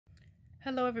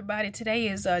Hello everybody, today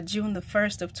is June the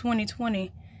 1st of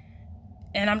 2020,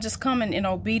 and I'm just coming in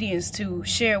obedience to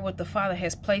share what the Father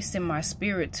has placed in my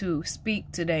spirit to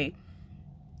speak today.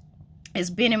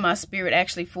 It's been in my spirit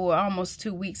actually for almost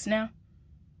 2 weeks now.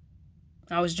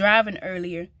 I was driving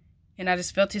earlier and I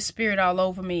just felt His Spirit all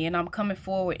over me, and I'm coming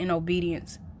forward in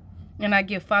obedience. And I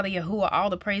give Father Yahuwah all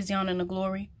the praise, the honor, and the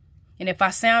glory. And if I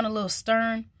sound a little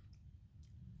stern,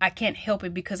 I can't help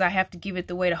it because I have to give it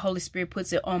the way the Holy Spirit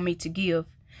puts it on me to give.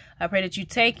 I pray that you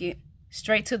take it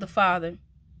straight to the Father.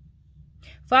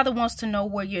 Father wants to know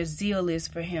where your zeal is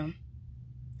for Him.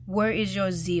 Where is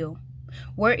your zeal?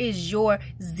 Where is your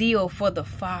zeal for the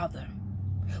Father?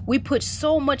 We put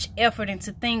so much effort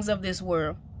into things of this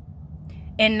world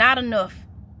and not enough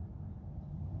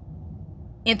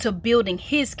into building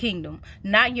His kingdom,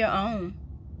 not your own,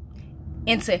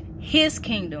 into His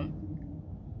kingdom.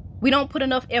 We don't put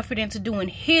enough effort into doing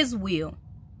His will.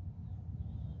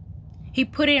 He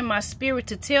put it in my spirit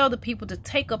to tell the people to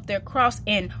take up their cross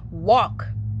and walk.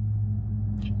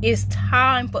 It's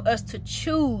time for us to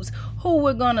choose who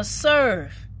we're going to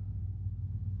serve.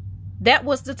 That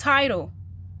was the title.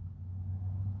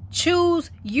 Choose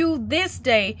you this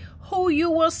day who you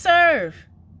will serve.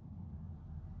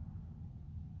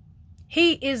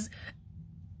 He is,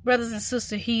 brothers and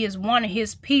sisters, He is wanting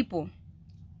His people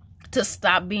to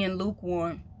stop being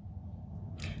lukewarm.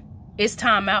 It's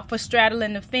time out for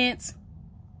straddling the fence.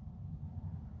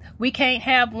 We can't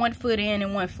have 1 foot in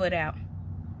and 1 foot out.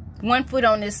 1 foot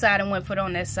on this side and 1 foot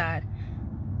on that side.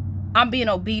 I'm being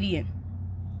obedient.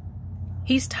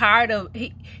 He's tired of,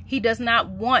 he does not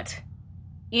want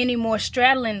any more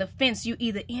straddling the fence. You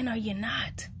either in or you're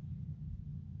not.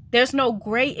 There's no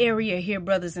gray area here,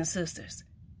 brothers and sisters.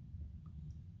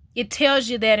 It tells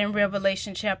you that in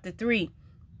Revelation chapter 3.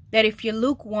 That if you're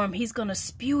lukewarm, He's going to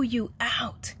spew you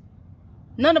out.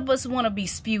 None of us want to be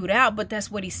spewed out, but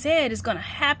that's what He said is going to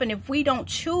happen if we don't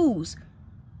choose.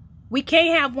 We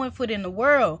can't have 1 foot in the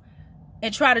world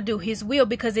and try to do His will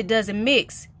because it doesn't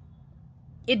mix.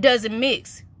 It doesn't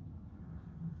mix.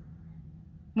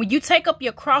 When you take up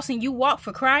your cross and you walk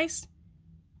for Christ,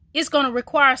 it's going to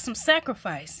require some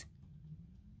sacrifice.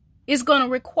 It's going to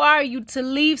require you to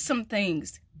leave some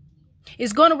things.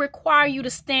 It's going to require you to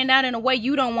stand out in a way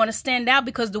you don't want to stand out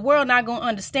because the world not going to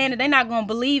understand it. They're not going to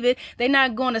believe it. They're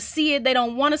not going to see it. They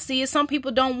don't want to see it. Some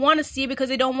people don't want to see it because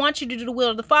they don't want you to do the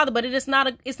will of the Father. But it's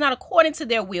not according to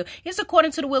their will. It's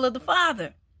according to the will of the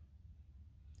Father.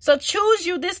 So choose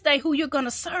you this day who you're going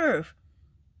to serve.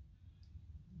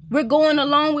 We're going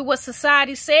along with what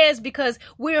society says because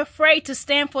we're afraid to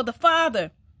stand for the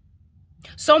Father.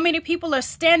 So many people are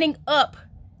standing up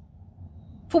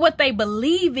for what they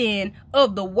believe in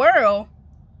of the world.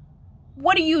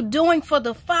 What are you doing for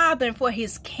the Father and for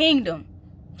His kingdom?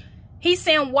 He's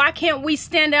saying, why can't we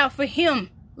stand out for Him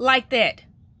like that?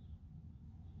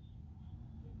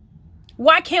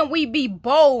 Why can't we be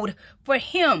bold for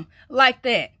Him like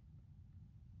that?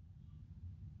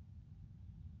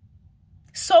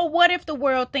 So what if the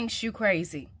world thinks you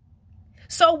crazy?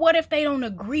 So what if they don't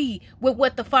agree with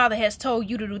what the Father has told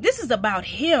you to do? This is about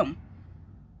Him.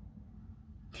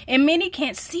 And many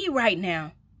can't see right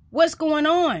now what's going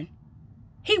on.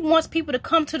 He wants people to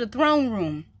come to the throne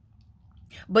room.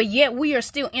 But yet we are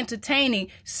still entertaining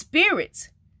spirits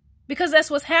because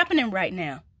that's what's happening right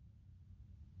now.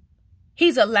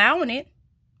 He's allowing it.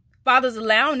 Father's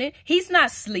allowing it. He's not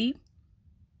asleep.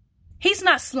 He's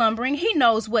not slumbering. He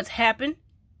knows what's happened.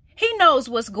 He knows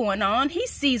what's going on. He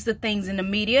sees the things in the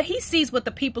media. He sees what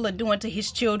the people are doing to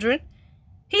His children.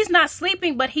 He's not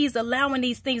sleeping, but He's allowing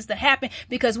these things to happen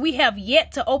because we have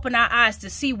yet to open our eyes to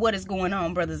see what is going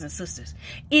on, brothers and sisters.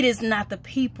 It is not the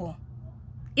people.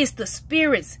 It's the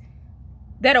spirits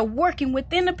that are working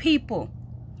within the people.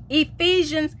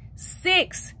 Ephesians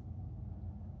 6.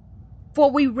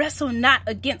 For we wrestle not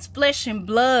against flesh and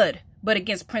blood, but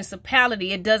against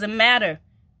principality. It doesn't matter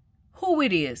who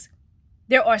it is.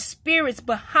 There are spirits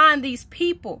behind these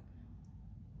people.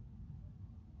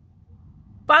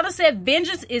 Father said,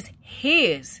 vengeance is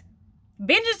His.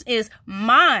 Vengeance is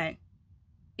mine,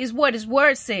 is what His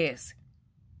word says.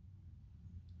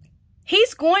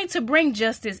 He's going to bring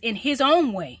justice in His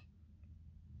own way.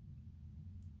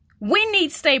 We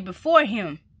need to stay before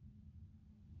Him.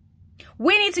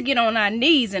 We need to get on our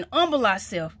knees and humble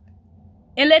ourselves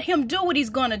and let Him do what He's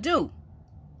going to do.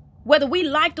 Whether we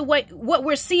like the way what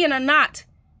we're seeing or not.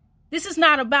 This is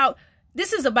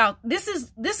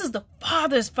the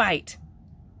Father's fight.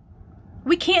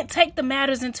 We can't take the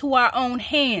matters into our own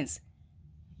hands.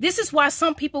 This is why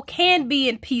some people can be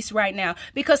in peace right now,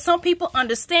 because some people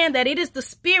understand that it is the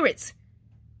spirits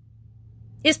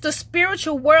It's the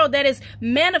spiritual world that is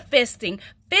manifesting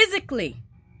physically.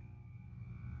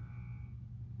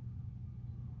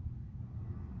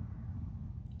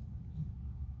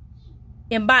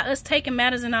 And by us taking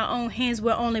matters in our own hands,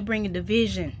 we're only bringing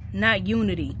division, not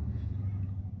unity.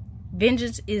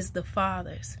 Vengeance is the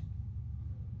Father's.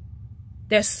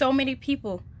 There's so many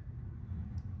people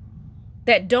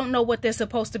that don't know what they're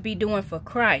supposed to be doing for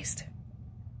Christ.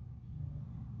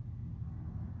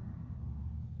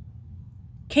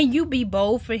 Can you be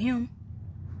bold for him?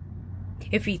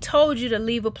 If he told you to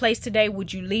leave a place today,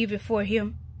 would you leave it for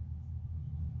him?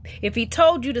 If he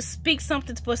told you to speak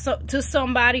something to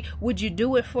somebody, would you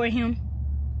do it for him?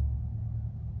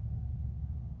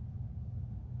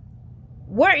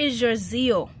 Where is your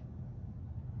zeal?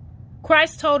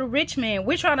 Christ told a rich man,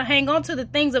 we're trying to hang on to the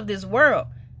things of this world.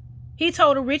 He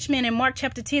told a rich man in Mark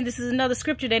chapter 10, this is another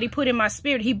scripture that he put in my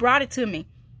spirit. He brought it to me.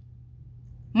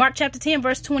 Mark chapter 10,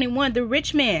 verse 21, the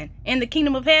rich man in the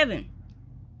kingdom of heaven.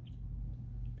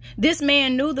 This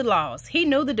man knew the laws. He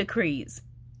knew the decrees.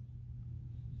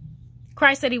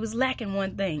 Christ said he was lacking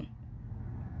one thing.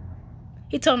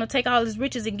 He told him to take all his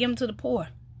riches and give them to the poor.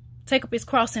 Take up his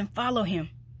cross and follow him.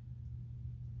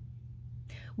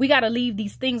 We got to leave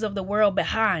these things of the world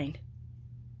behind.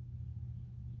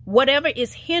 Whatever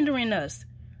is hindering us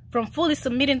from fully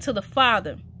submitting to the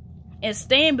Father and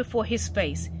staying before his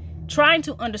face, trying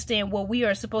to understand what we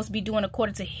are supposed to be doing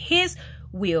according to his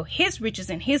will, his riches,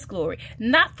 and his glory,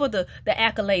 not for the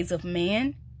accolades of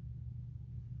man,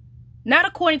 not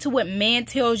according to what man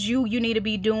tells you need to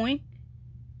be doing.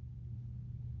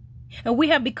 And we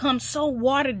have become so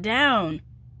watered down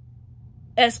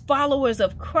as followers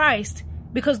of Christ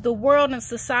because the world and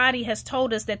society has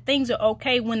told us that things are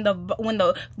okay when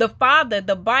the Father,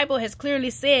 the Bible has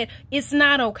clearly said it's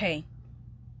not okay.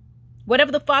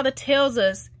 Whatever the Father tells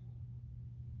us,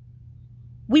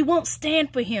 we won't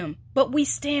stand for him, but we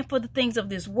stand for the things of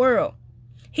this world.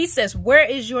 He says, where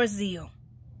is your zeal?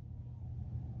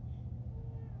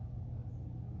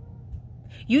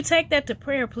 You take that to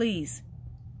prayer, please.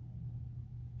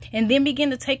 And then begin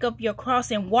to take up your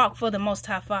cross and walk for the Most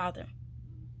High Father.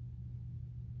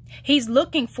 He's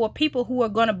looking for people who are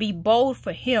going to be bold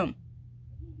for him.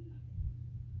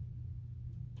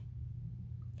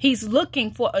 He's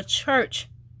looking for a church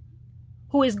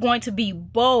who is going to be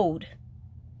bold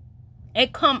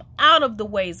and come out of the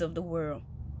ways of the world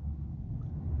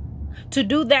to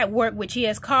do that work which he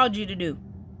has called you to do.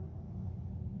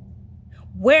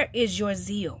 Where is your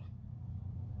zeal?